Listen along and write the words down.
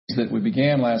that we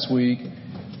began last week.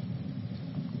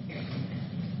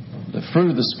 The fruit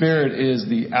of the Spirit is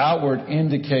the outward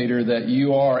indicator that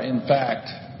you are, in fact,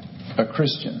 a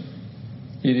Christian.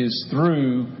 It is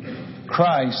through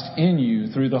Christ in you,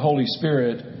 through the Holy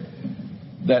Spirit,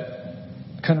 that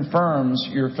confirms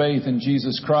your faith in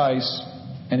Jesus Christ.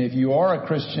 And if you are a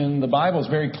Christian, the Bible is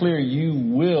very clear, you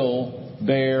will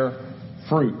bear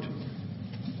fruit.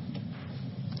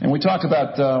 And we talked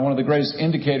about one of the greatest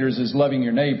indicators is loving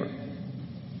your neighbor.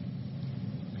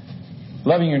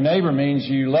 Loving your neighbor means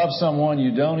you love someone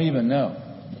you don't even know.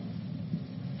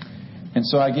 And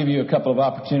so I give you a couple of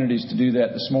opportunities to do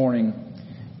that this morning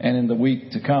and in the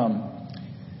week to come.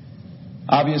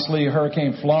 Obviously,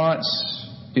 Hurricane Florence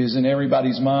is in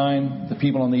everybody's mind, the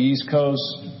people on the East Coast,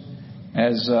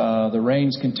 as the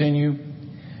rains continue.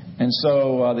 And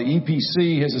so the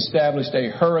EPC has established a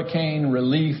hurricane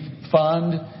relief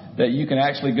fund that you can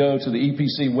actually go to the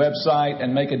EPC website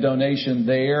and make a donation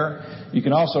there. You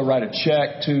can also write a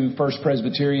check to First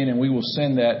Presbyterian and we will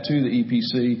send that to the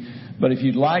EPC. But if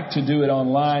you'd like to do it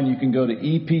online, you can go to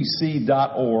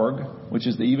epc.org, which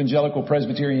is the Evangelical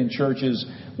Presbyterian Church's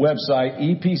website,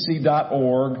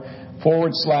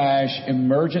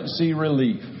 epc.org/emergency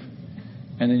relief.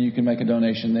 And then you can make a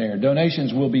donation there.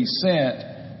 Donations will be sent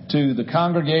to the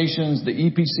congregations, the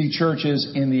EPC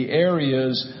churches in the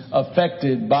areas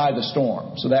affected by the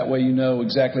storm. So that way you know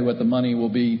exactly what the money will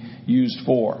be used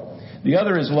for. The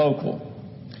other is local.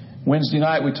 Wednesday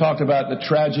night we talked about the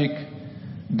tragic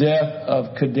death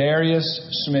of Kadarius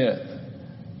Smith,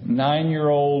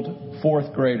 9-year-old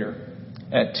fourth grader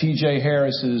at T.J.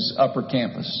 Harris's upper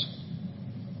campus.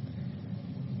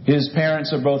 His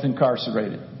parents are both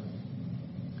incarcerated.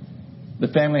 The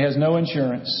family has no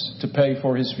insurance to pay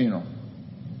for his funeral.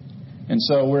 And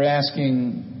so we're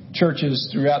asking churches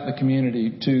throughout the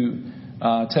community to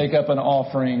take up an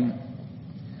offering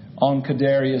on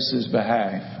Kadarius's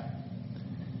behalf.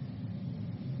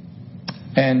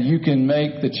 And you can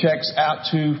make the checks out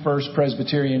to First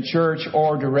Presbyterian Church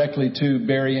or directly to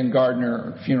Berry and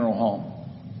Gardner Funeral Home.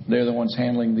 They're the ones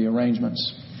handling the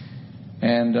arrangements.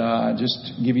 And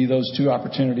just give you those two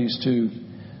opportunities to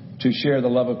share the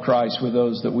love of Christ with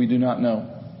those that we do not know.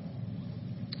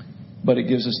 But it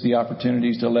gives us the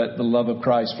opportunities to let the love of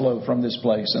Christ flow from this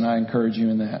place, and I encourage you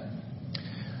in that.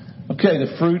 Okay,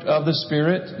 the fruit of the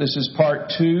Spirit. This is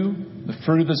part 2. The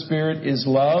fruit of the Spirit is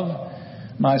love.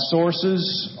 My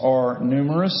sources are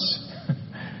numerous.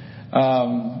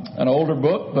 An older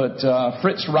book, but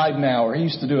Fritz Ridenour. He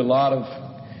used to do a lot of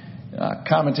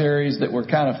commentaries that were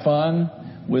kind of fun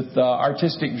with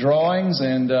artistic drawings,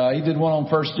 and he did one on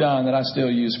 1 John that I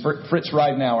still use. Fritz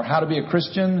Ridenour, How to Be a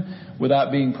Christian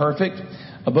Without Being Perfect.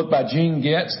 A book by Gene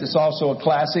Getz that's also a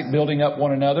classic, Building Up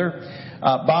One Another.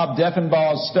 Bob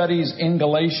Deffinbaugh's Studies in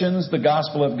Galatians, The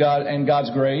Gospel of God and God's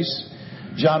Grace.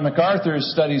 John MacArthur's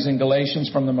Studies in Galatians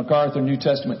from the MacArthur New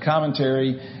Testament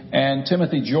Commentary. And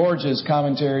Timothy George's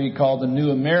commentary called the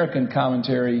New American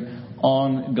Commentary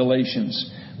on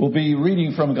Galatians. We'll be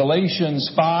reading from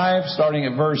Galatians 5, starting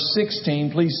at verse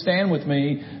 16. Please stand with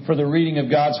me for the reading of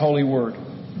God's holy word.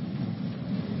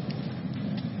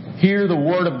 Hear the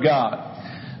word of God.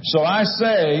 So I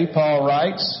say, Paul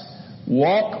writes,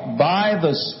 walk by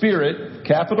the Spirit,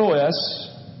 capital S,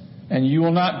 and you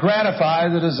will not gratify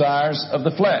the desires of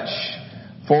the flesh.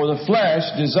 For the flesh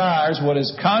desires what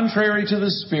is contrary to the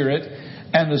Spirit,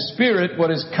 and the Spirit what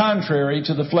is contrary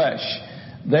to the flesh.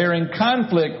 They are in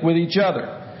conflict with each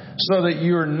other, so that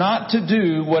you are not to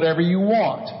do whatever you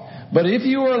want. But if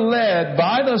you are led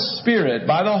by the Spirit,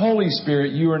 by the Holy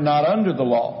Spirit, you are not under the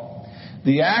law.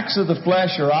 The acts of the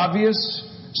flesh are obvious: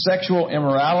 sexual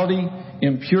immorality,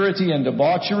 impurity and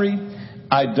debauchery,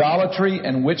 idolatry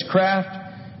and witchcraft,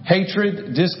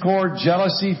 hatred, discord,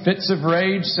 jealousy, fits of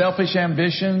rage, selfish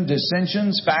ambition,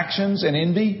 dissensions, factions, and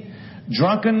envy,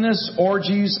 drunkenness,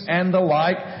 orgies, and the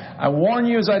like. I warn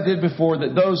you, as I did before,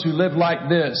 that those who live like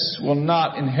this will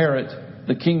not inherit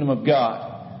the kingdom of God.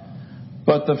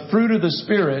 But the fruit of the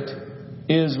Spirit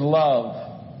is love,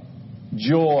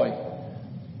 joy,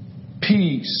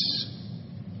 peace,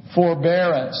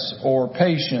 forbearance or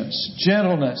patience,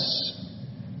 gentleness,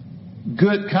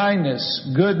 good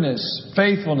kindness, goodness,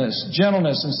 faithfulness,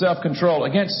 gentleness, and self-control.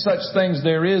 Against such things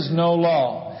there is no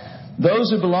law.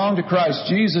 Those who belong to Christ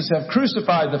Jesus have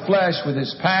crucified the flesh with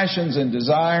its passions and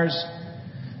desires.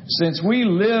 Since we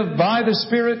live by the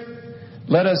Spirit,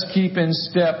 let us keep in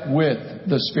step with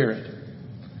the Spirit.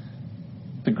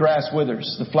 The grass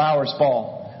withers, the flowers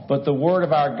fall, but the word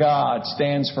of our God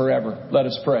stands forever. Let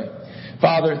us pray.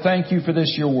 Father, thank you for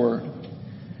this, your word.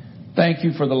 Thank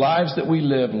you for the lives that we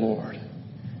live, Lord.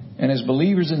 And as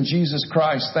believers in Jesus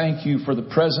Christ, thank you for the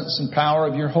presence and power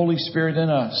of your Holy Spirit in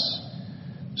us.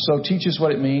 So teach us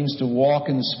what it means to walk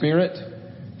in the Spirit,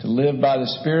 to live by the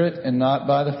Spirit and not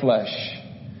by the flesh.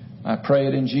 I pray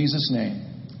it in Jesus' name.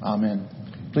 Amen.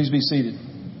 Please be seated.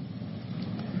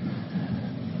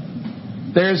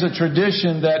 There's a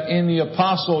tradition that in the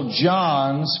Apostle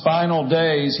John's final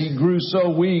days, he grew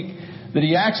so weak that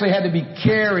he actually had to be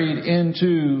carried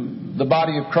into the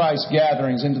body of Christ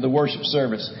gatherings, into the worship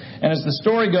service. And as the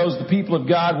story goes, the people of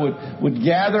God would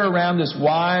gather around this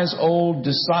wise old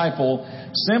disciple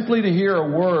simply to hear a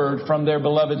word from their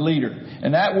beloved leader.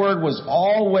 And that word was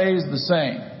always the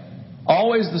same.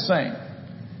 Always the same.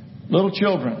 Little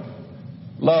children,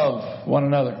 love one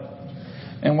another.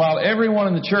 And while everyone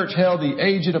in the church held the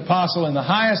aged apostle in the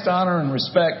highest honor and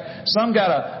respect, some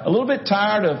got a little bit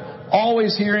tired of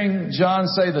always hearing John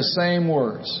say the same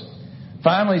words.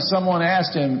 Finally, someone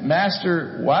asked him,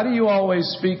 "Master, why do you always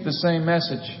speak the same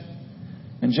message?"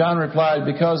 And John replied,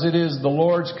 "Because it is the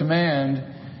Lord's command,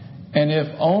 and if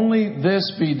only this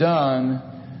be done,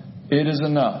 it is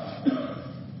enough."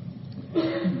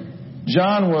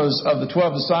 John was, of the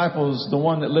 12 disciples, the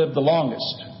one that lived the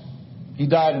longest. He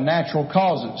died of natural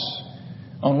causes.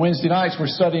 On Wednesday nights, we're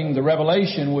studying the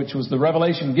Revelation, which was the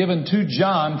revelation given to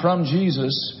John from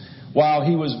Jesus while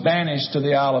he was banished to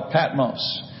the Isle of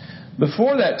Patmos.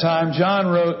 Before that time, John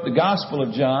wrote the Gospel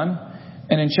of John,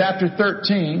 and in chapter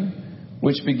 13,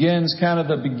 which begins kind of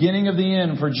the beginning of the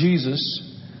end for Jesus,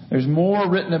 there's more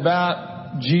written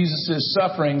about Jesus'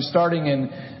 suffering starting in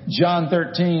John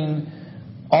 13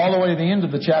 all the way to the end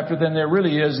of the chapter than there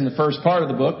really is in the first part of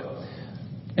the book.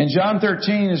 And John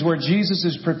 13 is where Jesus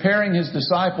is preparing His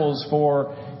disciples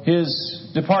for His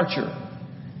departure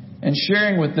and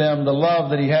sharing with them the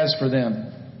love that He has for them.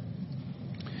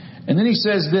 And then He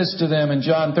says this to them in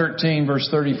John 13 verse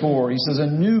 34. He says, "A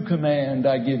new command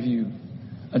I give you."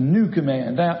 A new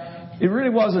command. Now, it really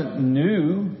wasn't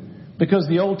new because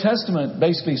the Old Testament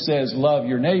basically says love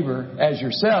your neighbor as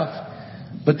yourself.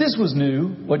 But this was new,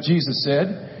 what Jesus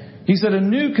said. He said, "A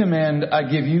new command I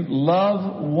give you,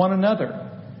 love one another."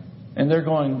 And they're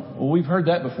going, "Well, we've heard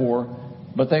that before,"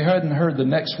 but they hadn't heard the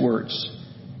next words.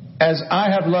 "As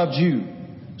I have loved you,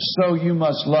 so you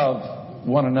must love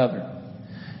one another."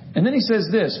 And then He says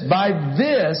this, "By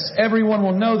this everyone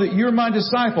will know that you're my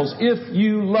disciples, if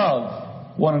you love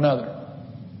one another."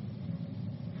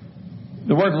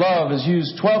 The word love is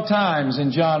used 12 times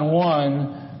in John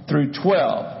 1 through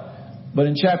 12. But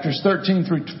in chapters 13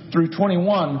 through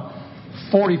 21,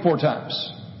 44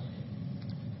 times.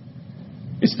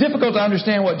 It's difficult to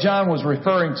understand what John was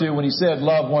referring to when he said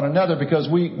love one another because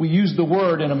we use the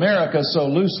word in America so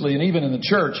loosely, and even in the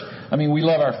church. I mean, we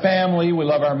love our family, we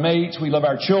love our mates, we love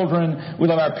our children, we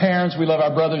love our parents, we love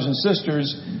our brothers and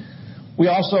sisters. We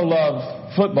also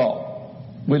love football.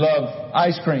 We love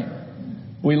ice cream.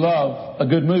 We love a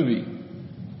good movie.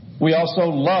 We also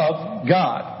love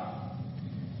God.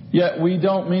 Yet we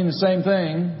don't mean the same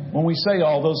thing when we say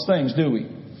all those things, do we?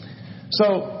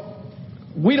 So,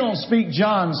 we don't speak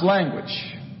John's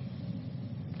language.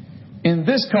 In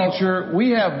this culture,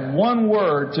 we have one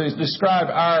word to describe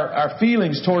our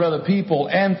feelings toward other people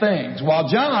and things. While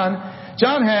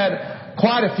John had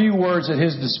quite a few words at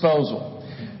his disposal.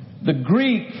 The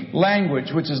Greek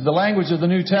language, which is the language of the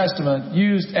New Testament,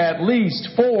 used at least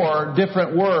 4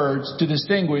 different words to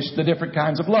distinguish the different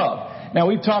kinds of love. Now,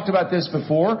 we've talked about this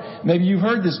before. Maybe you've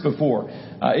heard this before.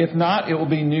 If not, it will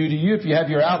be new to you. If you have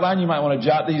your outline, you might want to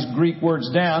jot these Greek words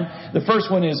down. The first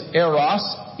one is eros,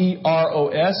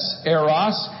 E-R-O-S,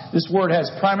 eros. This word has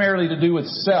primarily to do with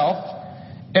self.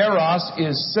 Eros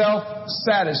is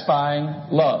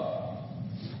self-satisfying love.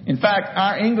 In fact,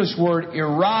 our English word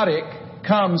erotic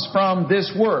comes from this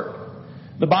word.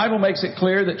 The Bible makes it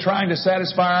clear that trying to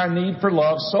satisfy our need for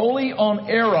love solely on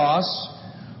eros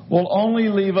will only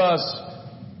leave us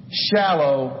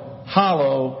shallow,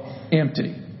 hollow,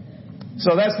 empty.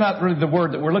 So that's not really the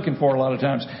word that we're looking for a lot of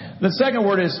times. The second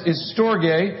word is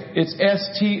storge. It's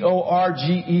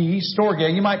S-T-O-R-G-E,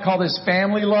 storge. You might call this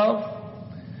family love.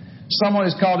 Someone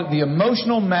has called it the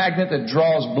emotional magnet that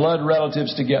draws blood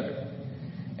relatives together.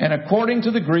 And according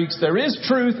to the Greeks, there is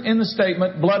truth in the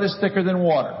statement, blood is thicker than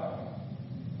water.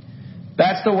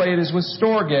 That's the way it is with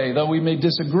storge. Though we may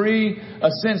disagree,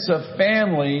 a sense of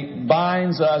family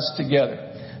binds us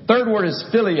together. Third word is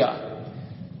philia.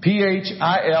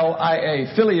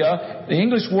 P-H-I-L-I-A. Philia, the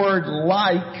English word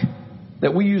like,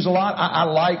 that we use a lot, I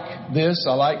like this,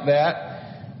 I like that,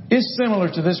 is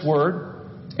similar to this word.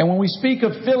 And when we speak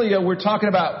of philia, we're talking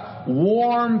about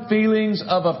warm feelings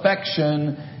of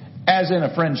affection as in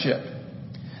a friendship.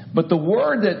 But the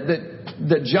word that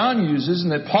that John uses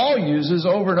and that Paul uses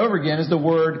over and over again is the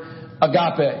word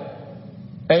agape.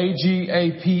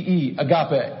 A-G-A-P-E,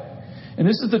 agape. And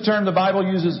this is the term the Bible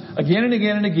uses again and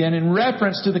again and again in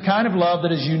reference to the kind of love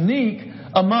that is unique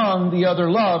among the other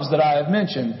loves that I have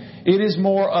mentioned. It is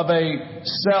more of a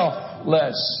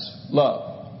selfless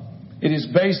love. It is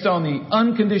based on the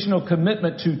unconditional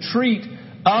commitment to treat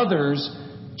others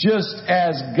just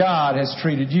as God has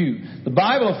treated you. The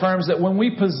Bible affirms that when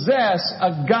we possess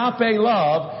agape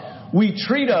love, we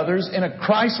treat others in a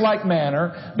Christ-like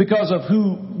manner because of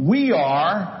who we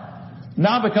are,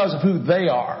 not because of who they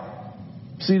are.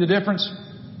 See the difference?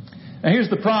 Now here's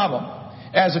the problem.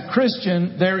 As a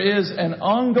Christian, there is an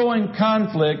ongoing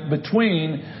conflict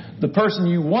between the person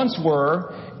you once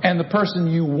were and the person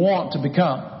you want to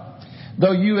become.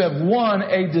 Though you have won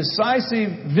a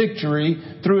decisive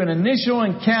victory through an initial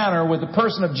encounter with the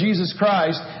person of Jesus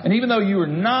Christ, and even though you are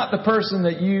not the person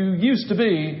that you used to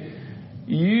be,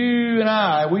 you and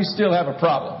I, we still have a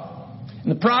problem.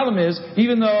 And the problem is,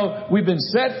 even though we've been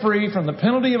set free from the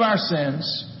penalty of our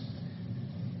sins,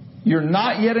 you're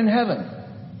not yet in heaven.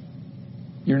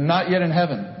 You're not yet in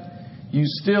heaven. You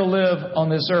still live on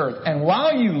this earth. And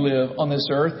while you live on this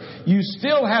earth, you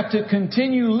still have to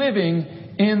continue living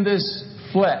in this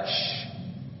flesh.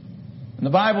 And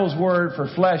the Bible's word for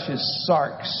flesh is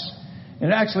sarx.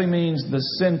 And it actually means the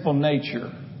sinful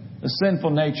nature. The sinful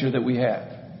nature that we have.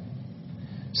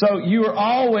 So you are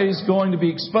always going to be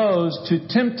exposed to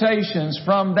temptations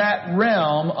from that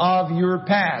realm of your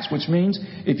past. Which means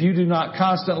if you do not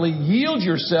constantly yield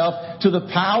yourself to the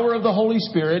power of the Holy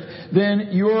Spirit,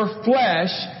 then your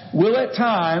flesh will at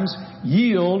times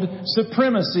yield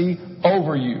supremacy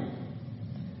over you.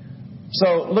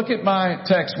 So look at my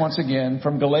text once again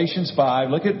from Galatians 5.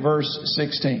 Look at verse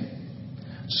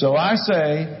 16. So I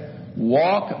say,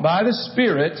 walk by the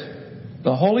Spirit,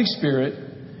 the Holy Spirit,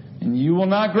 and you will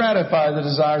not gratify the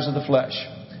desires of the flesh.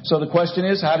 So the question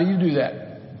is, how do you do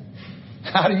that?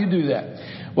 How do you do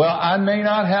that? Well, I may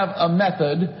not have a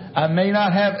method. I may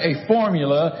not have a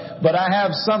formula, but I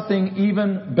have something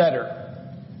even better.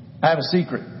 I have a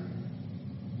secret.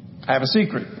 I have a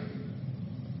secret.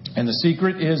 And the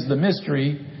secret is the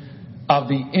mystery of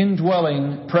the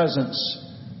indwelling presence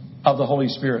of the Holy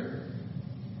Spirit.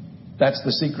 That's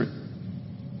the secret.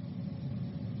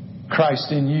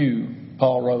 Christ in you,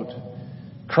 Paul wrote.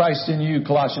 Christ in you,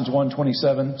 Colossians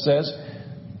 1:27 says,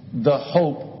 the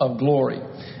hope of glory.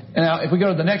 And now, if we go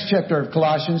to the next chapter of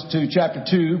Colossians, to chapter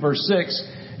 2, verse 6,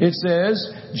 it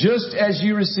says, just as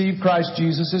you received Christ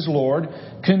Jesus as Lord,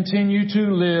 continue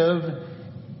to live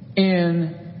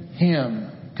in Him.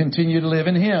 Continue to live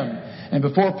in Him. And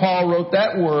before Paul wrote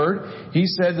that word, he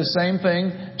said the same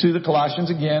thing to the Colossians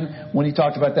again when he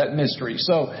talked about that mystery.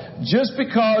 So, just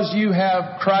because you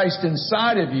have Christ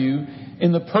inside of you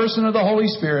in the person of the Holy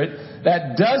Spirit,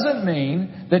 that doesn't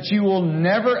mean that you will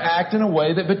never act in a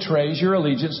way that betrays your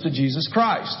allegiance to Jesus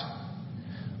Christ.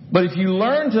 But if you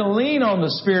learn to lean on the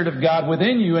Spirit of God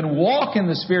within you and walk in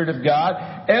the Spirit of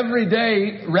God every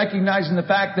day, recognizing the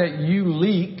fact that you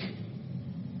leak.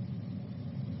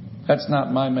 That's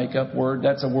not my make-up word.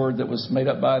 That's a word that was made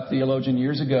up by a theologian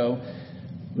years ago.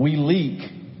 We leak.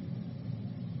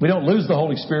 We don't lose the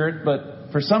Holy Spirit,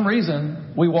 but for some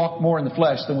reason, we walk more in the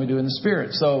flesh than we do in the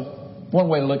Spirit. So, one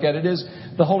way to look at it is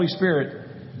the Holy Spirit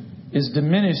is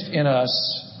diminished in us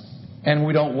and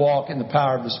we don't walk in the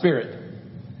power of the Spirit.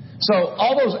 So,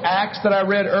 all those acts that I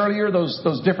read earlier,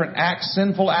 those different acts,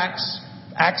 sinful acts,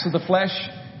 acts of the flesh,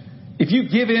 if you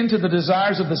give in to the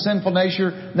desires of the sinful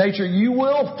nature, you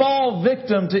will fall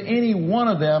victim to any one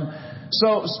of them.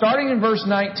 So, starting in verse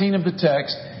 19 of the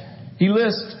text, he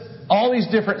lists all these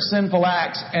different sinful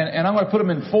acts, and I'm going to put them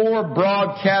in 4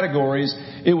 broad categories.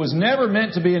 It was never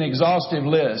meant to be an exhaustive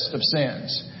list of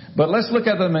sins. But let's look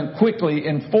at them quickly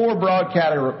in 4 broad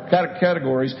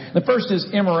categories. The first is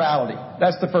immorality.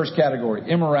 That's the first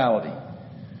category, immorality.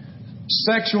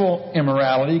 Sexual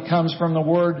immorality comes from the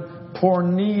word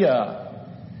porneia.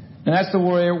 And that's the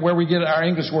word where we get our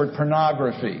English word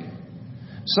pornography.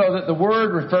 So that the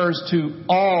word refers to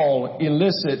all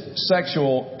illicit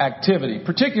sexual activity,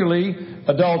 particularly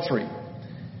adultery.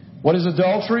 What is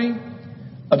adultery?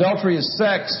 Adultery is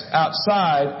sex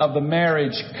outside of the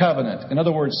marriage covenant. In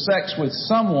other words, sex with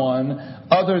someone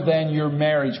other than your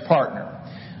marriage partner.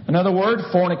 Another word,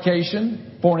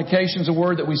 fornication. Fornication is a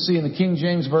word that we see in the King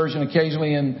James Version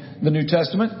occasionally in the New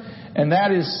Testament. And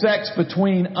that is sex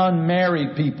between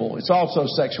unmarried people. It's also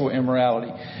sexual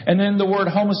immorality. And then the word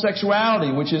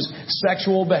homosexuality, which is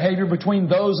sexual behavior between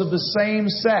those of the same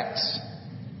sex.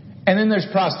 And then there's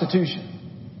prostitution.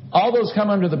 All those come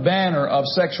under the banner of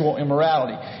sexual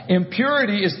immorality.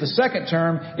 Impurity is the second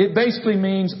term. It basically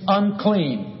means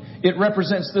unclean. It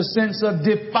represents the sense of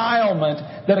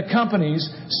defilement that accompanies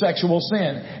sexual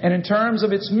sin. And in terms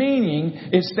of its meaning,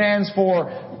 it stands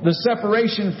for the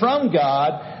separation from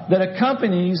God that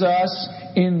accompanies us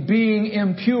in being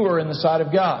impure in the sight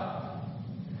of God.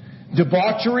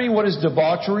 Debauchery, what is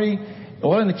debauchery?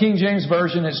 Well, in the King James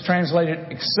Version, it's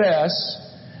translated excess,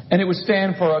 and it would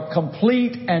stand for a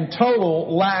complete and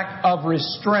total lack of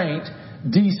restraint,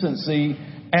 decency,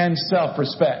 and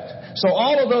self-respect. So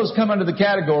all of those come under the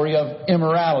category of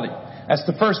immorality. That's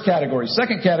the first category.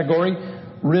 Second category,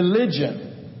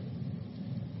 religion.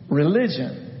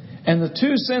 Religion. And the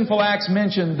two sinful acts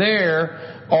mentioned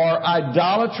there are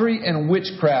idolatry and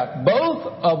witchcraft, both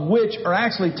of which are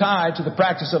actually tied to the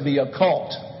practice of the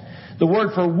occult. The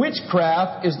word for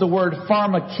witchcraft is the word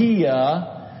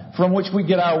pharmakia, from which we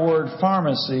get our word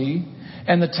pharmacy.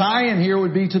 And the tie-in here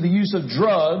would be to the use of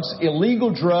drugs,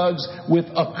 illegal drugs with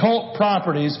occult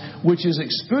properties, which is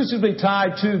exclusively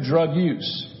tied to drug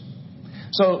use.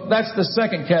 So that's the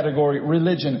second category,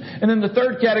 religion. And then the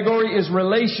third category is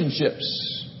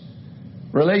relationships.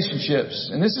 Relationships.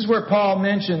 And this is where Paul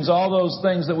mentions all those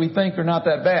things that we think are not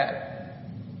that bad.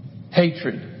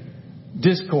 Hatred,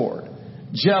 discord,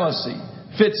 jealousy,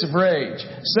 fits of rage,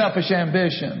 selfish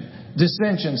ambition,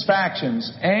 dissensions, factions,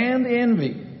 and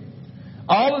envy.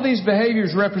 All of these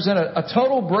behaviors represent a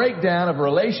total breakdown of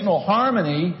relational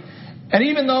harmony. And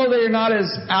even though they're not as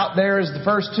out there as the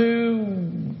first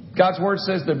two, God's Word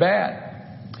says they're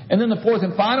bad. And then the fourth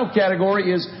and final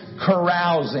category is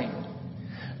carousing.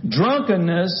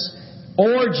 Drunkenness,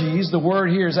 orgies, the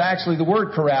word here is actually the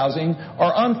word carousing,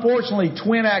 are unfortunately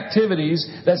twin activities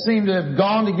that seem to have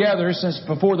gone together since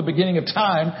before the beginning of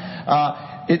time.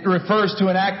 It refers to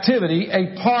an activity,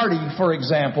 a party, for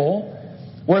example,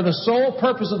 where the sole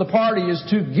purpose of the party is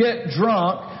to get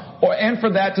drunk, and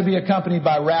for that to be accompanied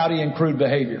by rowdy and crude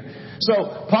behavior.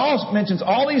 So Paul mentions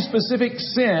all these specific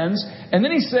sins, and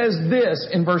then he says this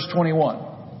in verse 21.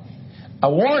 I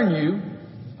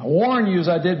warn you as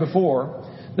I did before,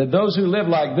 that those who live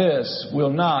like this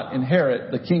will not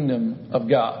inherit the kingdom of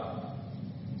God.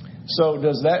 So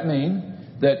does that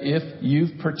mean that if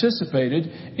you've participated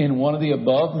in one of the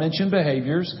above mentioned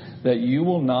behaviors, that you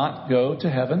will not go to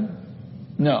heaven?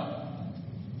 No.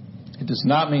 It does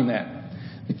not mean that.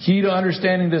 The key to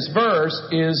understanding this verse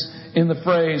is in the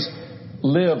phrase,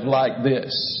 live like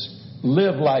this.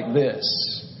 Live like this.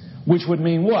 Which would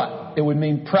mean what? It would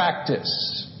mean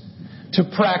practice. To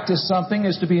practice something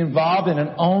is to be involved in an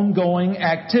ongoing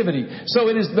activity. So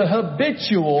it is the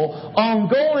habitual,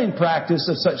 ongoing practice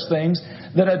of such things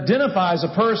that identifies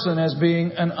a person as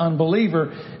being an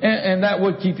unbeliever, and that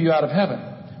would keep you out of heaven.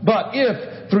 But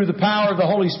if, through the power of the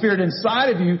Holy Spirit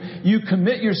inside of you, you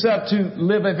commit yourself to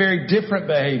live a very different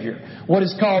behavior, what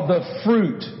is called the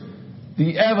fruit,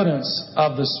 the evidence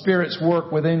of the Spirit's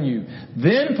work within you,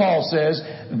 then Paul says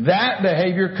that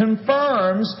behavior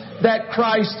confirms that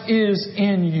Christ is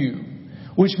in you.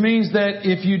 Which means that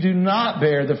if you do not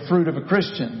bear the fruit of a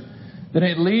Christian, then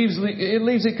it leaves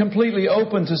it completely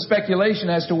open to speculation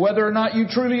as to whether or not you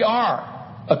truly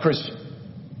are a Christian.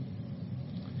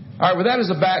 All right, with that as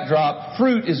a backdrop,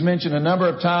 fruit is mentioned a number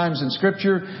of times in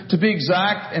Scripture. To be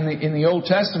exact, in the Old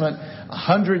Testament,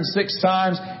 106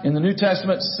 times. In the New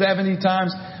Testament, 70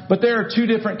 times. But there are two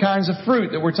different kinds of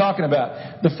fruit that we're talking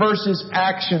about. The first is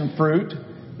action fruit.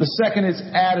 The second is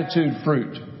attitude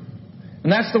fruit.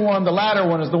 And that's the latter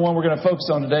one is the one we're going to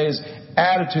focus on today, is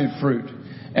attitude fruit.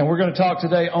 And we're going to talk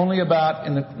today only about,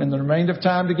 in the remainder of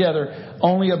time together,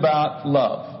 only about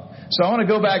love. So I want to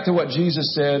go back to what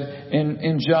Jesus said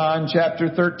in John chapter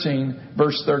 13,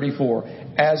 verse 34.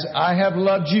 As I have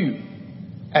loved you,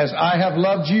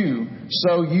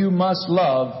 so you must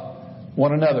love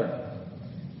one another.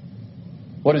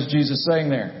 What is Jesus saying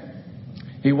there?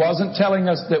 He wasn't telling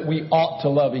us that we ought to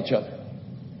love each other.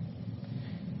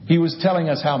 He was telling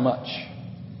us how much.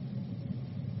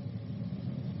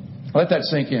 Let that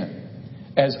sink in.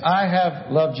 As I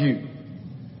have loved you,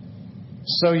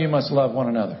 so you must love one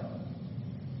another.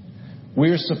 We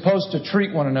are supposed to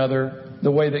treat one another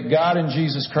the way that God and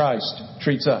Jesus Christ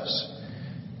treats us.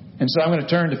 And so I'm going to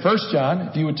turn to 1 John.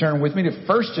 If you would turn with me to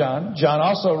 1 John. John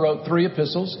also wrote 3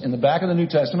 epistles in the back of the New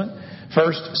Testament.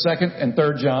 1st, 2nd, and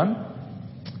 3rd John.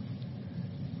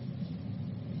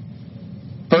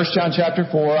 1 John chapter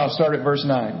 4, I'll start at verse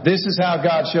 9. This is how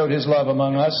God showed His love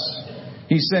among us.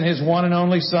 He sent His one and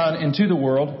only Son into the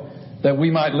world that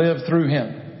we might live through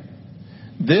Him.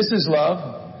 This is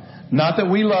love. Not that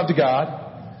we loved God,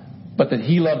 but that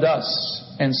He loved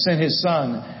us and sent His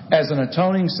Son as an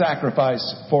atoning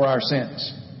sacrifice for our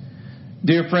sins.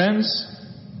 Dear friends,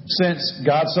 since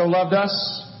God so loved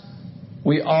us,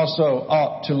 we also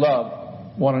ought to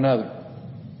love one another.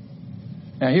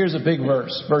 Now here's a big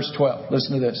verse, verse 12.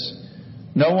 Listen to this.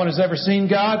 No one has ever seen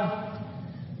God,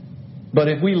 but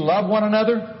if we love one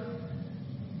another,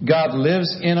 God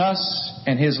lives in us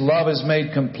and His love is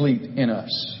made complete in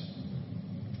us.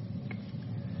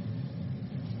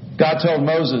 God told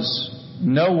Moses,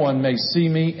 no one may see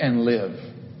me and live.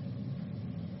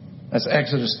 That's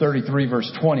Exodus 33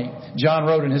 verse 20. John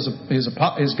wrote in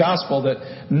his gospel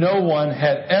that no one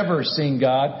had ever seen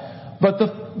God, but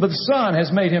the Son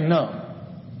has made Him known.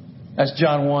 That's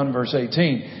John 1 verse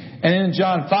 18. And in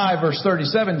John 5 verse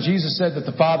 37, Jesus said that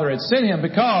the Father had sent Him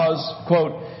because,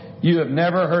 quote, you have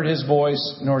never heard His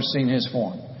voice nor seen His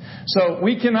form. So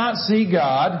we cannot see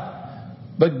God,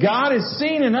 but God is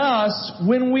seen in us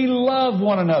when we love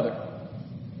one another.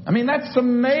 I mean, that's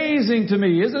amazing to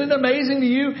me. Isn't it amazing to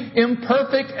you?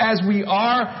 Imperfect as we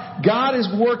are, God is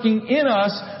working in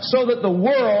us so that the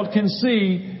world can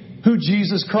see who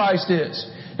Jesus Christ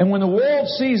is. And when the world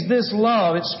sees this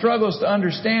love, it struggles to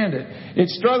understand it. It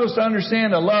struggles to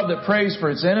understand a love that prays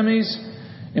for its enemies,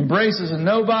 embraces a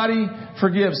nobody,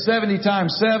 forgives 70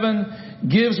 times 7,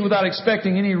 gives without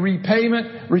expecting any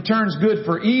repayment, returns good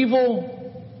for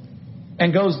evil,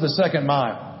 and goes the second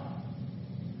mile.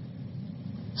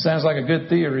 Sounds like a good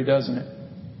theory, doesn't it?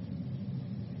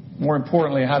 More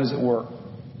importantly, how does it work?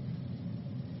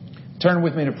 Turn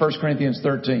with me to 1 Corinthians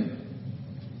 13.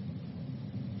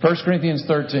 1 Corinthians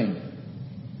 13.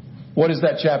 What is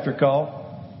that chapter called?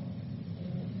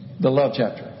 The love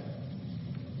chapter.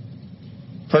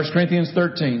 1 Corinthians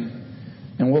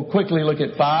 13. And we'll quickly look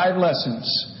at 5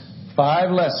 lessons.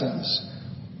 5 lessons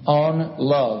on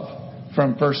love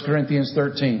from 1 Corinthians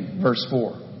 13, verse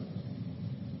 4.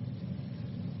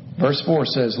 Verse 4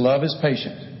 says, love is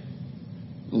patient.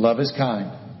 Love is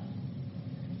kind.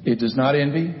 It does not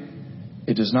envy.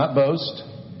 It does not boast.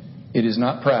 It is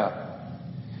not proud.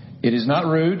 It is not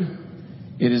rude.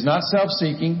 It is not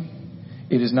self-seeking.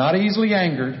 It is not easily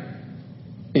angered.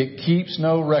 It keeps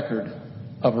no record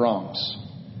of wrongs.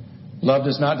 Love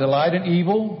does not delight in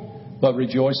evil, but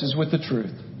rejoices with the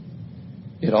truth.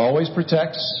 It always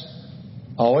protects,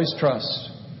 always trusts,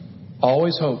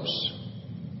 always hopes,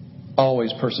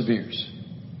 always perseveres.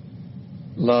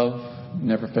 Love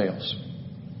never fails.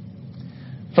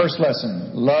 First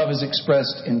lesson, love is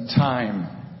expressed in time.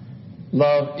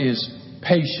 Love is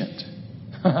patient.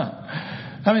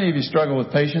 How many of you struggle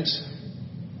with patience?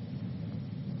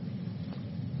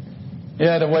 Yeah,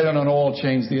 I had to wait on an oil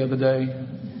change the other day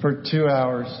for 2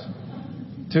 hours.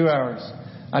 2 hours.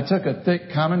 I took a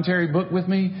thick commentary book with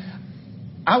me.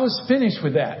 I was finished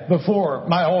with that before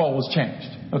my oil was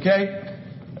changed. Okay?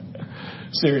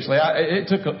 Seriously, it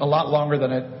took a lot longer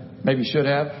than it maybe should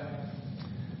have.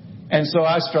 And so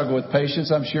I struggle with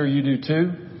patience. I'm sure you do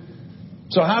too.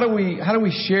 So how do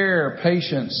we share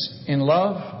patience in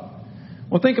love?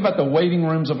 Well, think about the waiting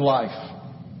rooms of life.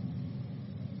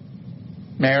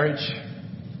 Marriage,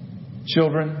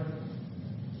 children.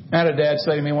 I had a dad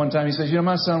say to me one time, he says,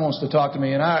 my son wants to talk to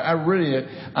me, and I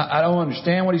don't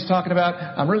understand what he's talking about.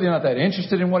 I'm really not that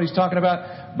interested in what he's talking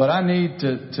about, but I need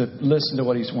to listen to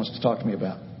what he wants to talk to me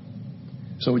about.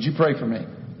 So would you pray for me?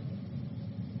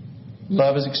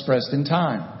 Love is expressed in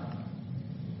time.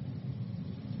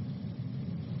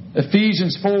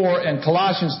 Ephesians 4 and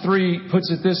Colossians 3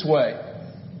 puts it this way.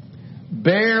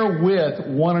 Bear with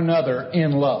one another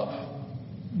in love.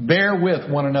 Bear with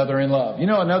one another in love. You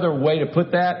know another way to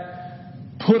put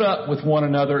that? Put up with one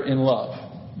another in love.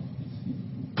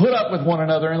 Put up with one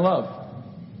another in love.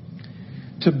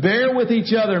 To bear with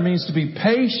each other means to be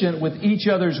patient with each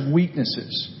other's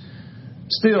weaknesses.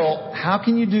 Still, how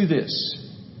can you do this?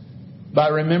 By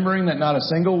remembering that not a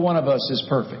single one of us is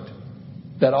perfect.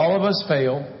 That all of us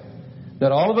fail.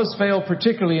 That all of us fail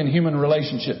particularly in human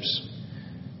relationships.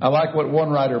 I like what one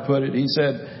writer put it. He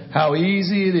said, how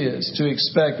easy it is to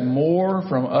expect more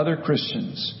from other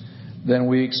Christians than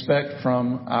we expect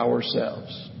from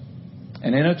ourselves.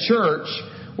 And in a church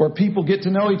where people get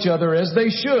to know each other as they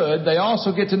should, they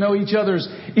also get to know each other's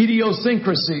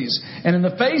idiosyncrasies. And in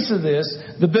the face of this,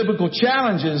 the biblical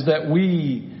challenge is that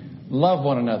we love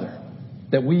one another,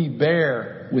 that we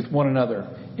bear with one another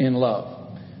in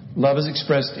love. Love is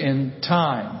expressed in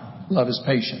time. Love is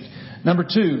patient. Number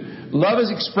 2, love is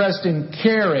expressed in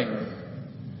caring.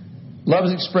 Love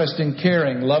is expressed in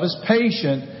caring. Love is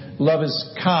patient. Love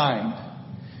is kind.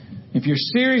 If you're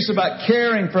serious about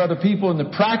caring for other people in the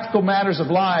practical matters of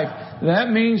life, that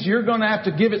means you're going to have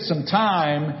to give it some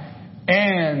time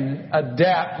and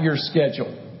adapt your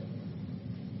schedule.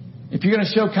 If you're going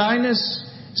to show kindness,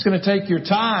 it's going to take your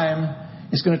time.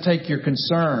 It's going to take your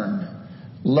concern.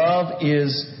 Love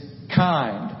is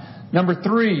kind. Number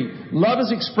 3, love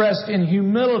is expressed in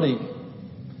humility.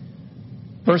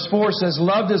 Verse 4 says,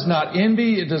 love does not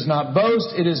envy, it does not boast,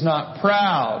 it is not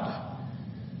proud.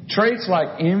 Traits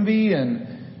like envy and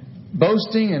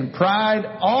boasting and pride,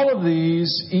 all of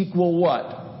these equal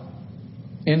what?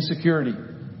 Insecurity.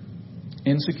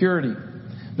 Insecurity.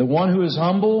 The one who is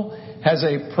humble has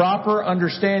a proper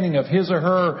understanding of his or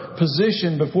her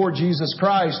position before Jesus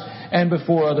Christ and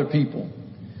before other people.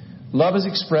 Love is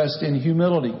expressed in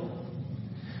humility.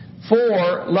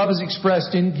 4, love is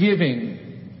expressed in giving.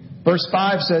 Verse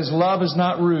 5 says, love is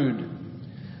not rude.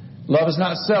 Love is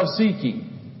not self-seeking.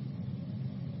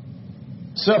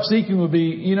 Self-seeking would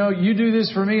be, you do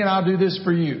this for me and I'll do this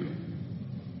for you.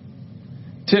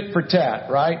 Tit for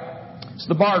tat, right? It's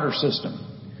the barter system.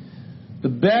 The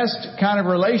best kind of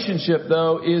relationship,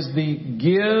 though, is the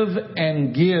give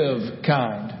and give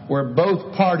kind, where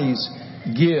both parties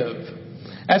give.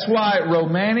 That's why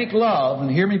romantic love, and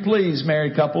hear me please,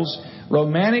 married couples,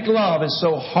 romantic love is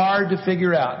so hard to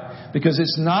figure out because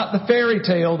it's not the fairy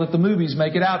tale that the movies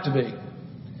make it out to be.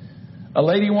 A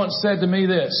lady once said to me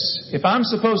this, if I'm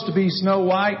supposed to be Snow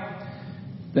White,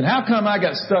 then how come I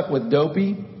got stuck with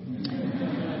Dopey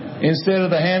instead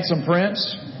of the handsome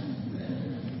prince?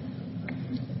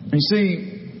 You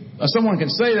see, someone can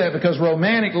say that because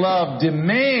romantic love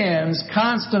demands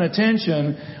constant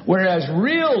attention, whereas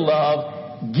real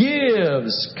love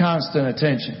gives constant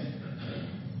attention.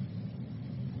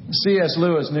 C.S.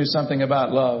 Lewis knew something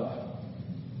about love.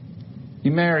 He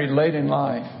married late in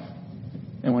life,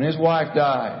 and when his wife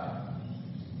died,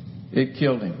 it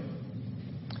killed him.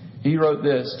 He wrote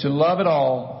this, to love at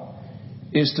all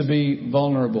is to be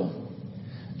vulnerable.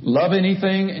 Love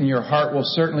anything and your heart will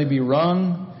certainly be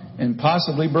wrung and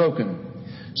possibly broken.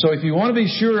 So if you want to be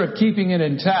sure of keeping it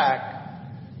intact,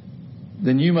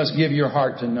 then you must give your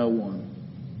heart to no one.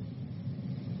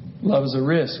 Love is a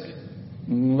risk.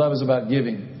 Love is about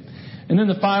giving. And then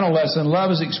the final lesson,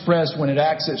 love is expressed when it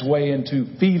acts its way into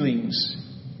feelings.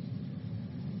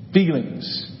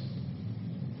 Feelings.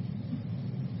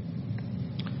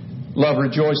 Love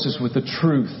rejoices with the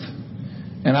truth.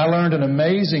 And I learned an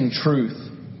amazing truth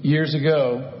years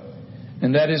ago,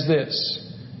 and that is this.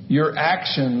 Your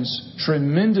actions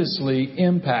tremendously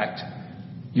impact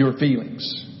your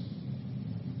feelings.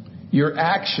 Your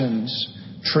actions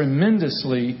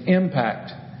tremendously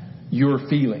impact your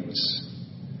feelings.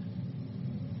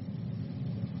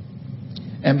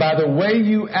 And by the way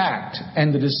you act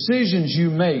and the decisions you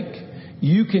make,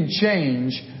 you can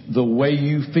change the way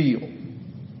you feel.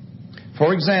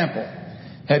 For example,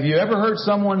 have you ever heard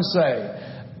someone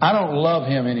say, I don't love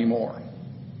him anymore.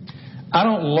 I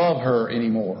don't love her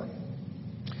anymore.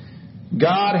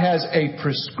 God has a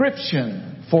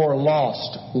prescription for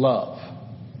lost love.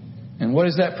 And what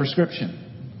is that prescription?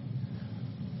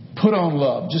 Put on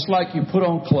love, just like you put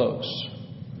on clothes.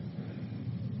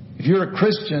 If you're a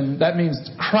Christian, that means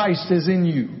Christ is in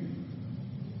you.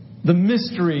 The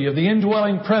mystery of the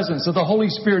indwelling presence of the Holy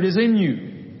Spirit is in you.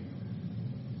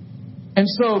 And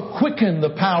so quicken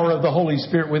the power of the Holy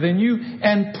Spirit within you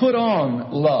and put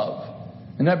on love.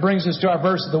 And that brings us to our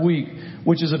verse of the week,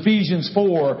 which is Ephesians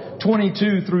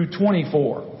 4:22 through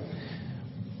 24.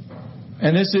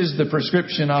 And this is the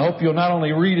prescription. I hope you'll not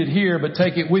only read it here, but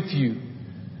take it with you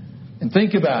and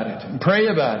think about it and pray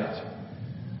about it.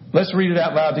 Let's read it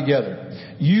out loud together.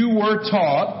 You were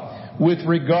taught with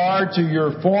regard to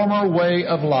your former way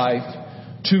of life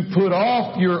to put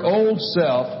off your old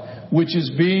self, which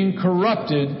is being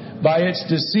corrupted by its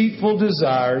deceitful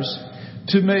desires,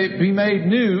 to be made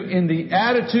new in the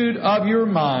attitude of your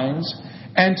minds,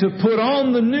 and to put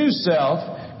on the new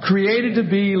self, created to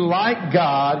be like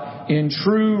God in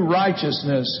true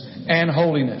righteousness and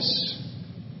holiness.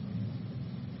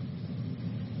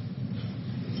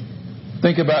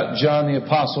 Think about John the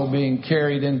Apostle being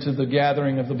carried into the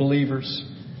gathering of the believers.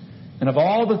 And of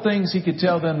all the things he could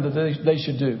tell them that they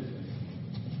should do,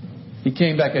 he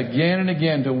came back again and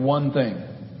again to one thing.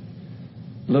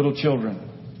 Little children,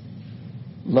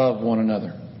 love one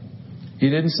another. He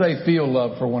didn't say feel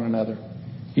love for one another.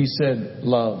 He said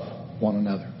love one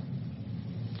another.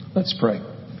 Let's pray.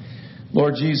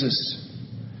 Lord Jesus,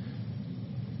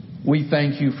 we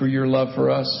thank you for your love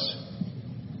for us.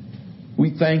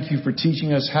 We thank you for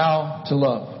teaching us how to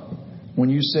love. When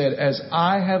you said, as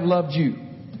I have loved you,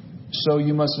 so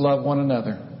you must love one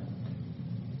another.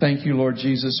 Thank you, Lord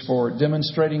Jesus, for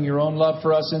demonstrating your own love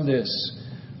for us in this.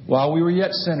 While we were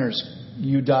yet sinners,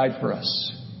 you died for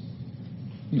us.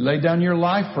 You laid down your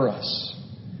life for us.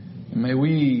 And may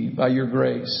we, by your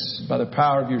grace, by the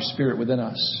power of your Spirit within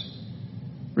us,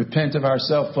 repent of our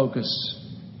self-focus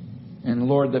And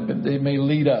Lord, that they may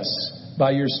lead us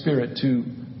by your Spirit to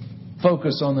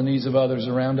focus on the needs of others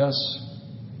around us,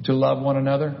 to love one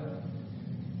another,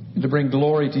 and to bring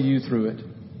glory to you through it.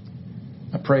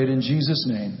 I pray it in Jesus'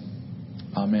 name.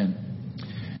 Amen.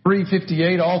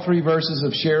 358, all three verses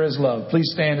of Share His Love.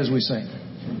 Please stand as we sing.